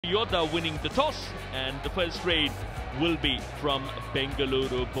Yoddha winning the toss, and the first raid will be from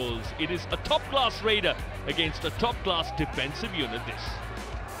Bengaluru Bulls. It is a top-class raider against a top-class defensive unit.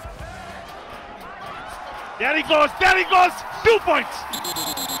 There he goes, 2 points!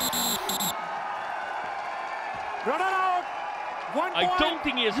 Runner out! 1 I don't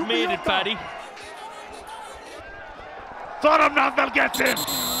think he has made it, Paddy. Surender gets him!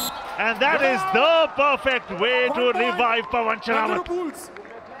 And that is the perfect way to revive Pawan Sehrawat.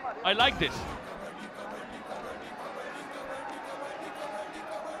 I like this.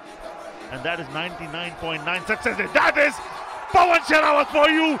 And that is 99.9 success rate. That is Pawan Sehrawat for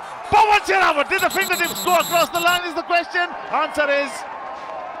you. Pawan Sehrawat, did the fingertips go across the line is the question. Answer is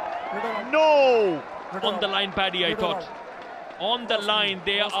no. On the line, Paddy, I thought. On the line,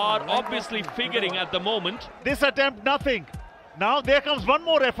 they are obviously figuring at the moment. This attempt, nothing. Now there comes one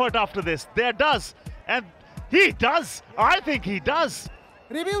more effort after this. There does. And he does. I think he does.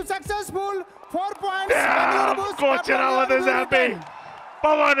 Review successful. 4 points. Yeah, Coach Sehrawat is happy.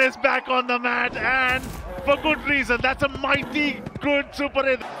 Pawan is back on the mat, and for good reason. That's a mighty good super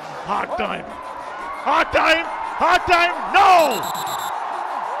hit. Hard time. No!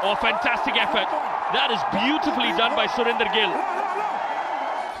 Oh, fantastic effort. That is beautifully done by Surender Gill.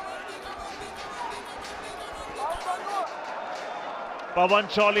 Pawan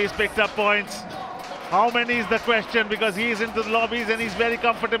surely has picked up points. How many is the question, because he is into the lobbies and he's very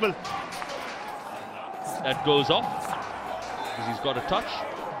comfortable. That goes off. He's got a touch.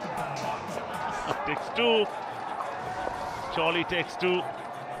 Takes 2. Surely takes 2.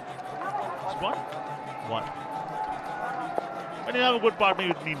 It's 1. When you have a good partner,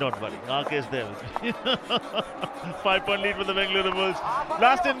 you need not worry. Our case there. 5-point lead for the Bengaluru Bulls.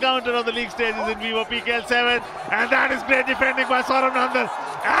 Last encounter on the league stage is in Vivo PKL 7. And that is great defending by Surender.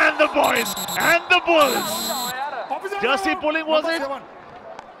 And the boys. And the Bulls. Jersey pulling, was it?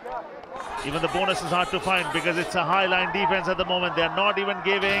 Even the bonus is hard to find because it's a high line defense at the moment. They're not even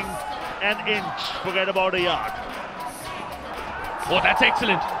giving an inch. Forget about a yard. Oh, that's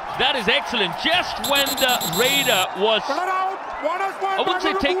excellent. That is excellent. Just when the raider was, I wouldn't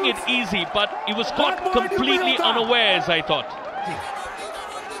say taking it easy, but he was caught completely unawares, I thought.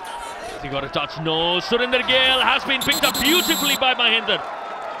 He got a touch. No, Surender Gill has been picked up beautifully by Mahendra.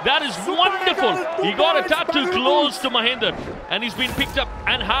 That is wonderful. He got a touch too close to Mahendra, and he's been picked up.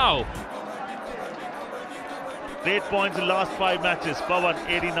 And how? 8 points in the last 5 matches. Pawan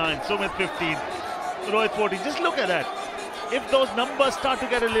 89, Sumit 15, Rohit 14. Just look at that. If those numbers start to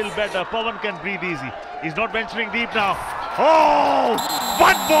get a little better, Pawan can breathe easy. He's not venturing deep now. Oh!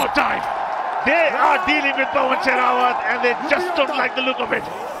 One more time! They are dealing with Pawan Sehrawat and they just don't like the look of it.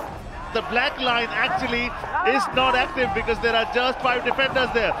 The black line actually is not active because there are just 5 defenders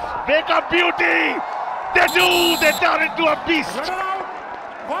there. Wake up, beauty! They do! They turn into a beast!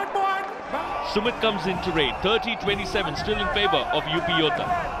 1 point. Sumit comes into raid. 30-27, still in favor of UP Yoddha.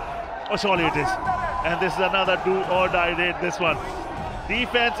 Oh, surely it is. And this is another do or die raid, this one.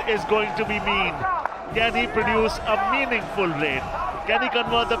 Defense is going to be mean. Can he produce a meaningful raid? Can he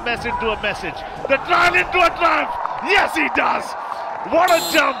convert the mess into a message? The trial into a triumph! Yes, he does! What a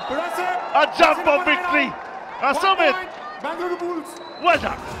jump! A jump of victory! Sumit! Well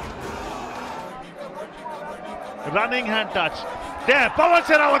done! Running hand touch. There, Pawan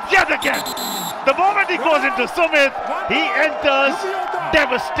Sehrawat yet again! The moment he goes into Sumit, he enters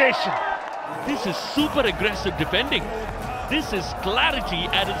devastation. This is super aggressive defending. This is clarity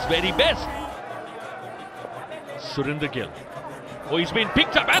at its very best. Surender Gill. Oh, he's been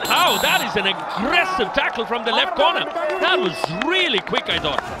picked up, and how? That is an aggressive tackle from the left corner. That was really quick, I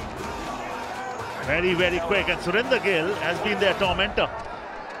thought. Very, very quick, and Surender Gill has been their tormentor.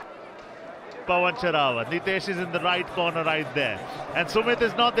 Pawan Sehrawat. Nitesh is in the right corner right there. And Sumit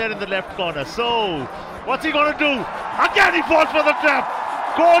is not there in the left corner. So, what's he going to do? Again he falls for the trap.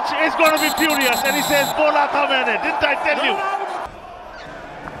 Coach is going to be furious and he says, Bola tha maine. Didn't I tell you?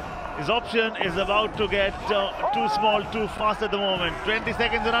 His option is about to get too small, too fast at the moment. 20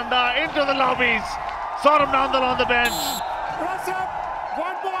 seconds and under, into the lobbies. Surender on the bench.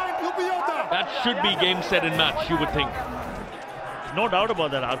 That should be game, set and match, you would think. No doubt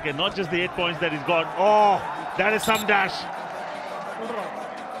about that, RK. Not just the 8 points that he's got. Oh, that is some dash.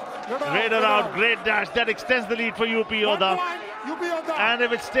 Raider out, great dash. That extends the lead for UP Yoddha. And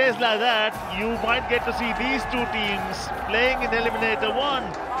if it stays like that, you might get to see these 2 teams playing in Eliminator 1.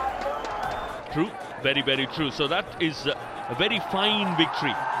 True, very, very true. So that is a very fine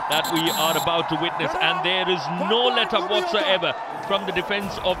victory that we are about to witness. And there is no let-up whatsoever from the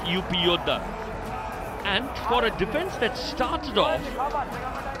defense of UP Yoddha. And for a defense that started off...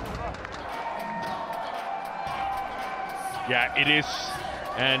 Yeah, it is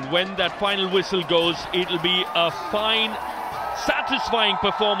And when that final whistle goes, it'll be a fine, satisfying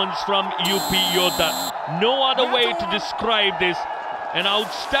performance from UP Yoddha. No other way to describe this. An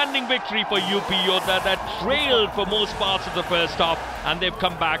outstanding victory for UP Yoddha that trailed for most parts of the first half, and they've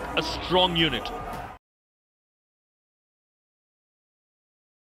come back a strong unit.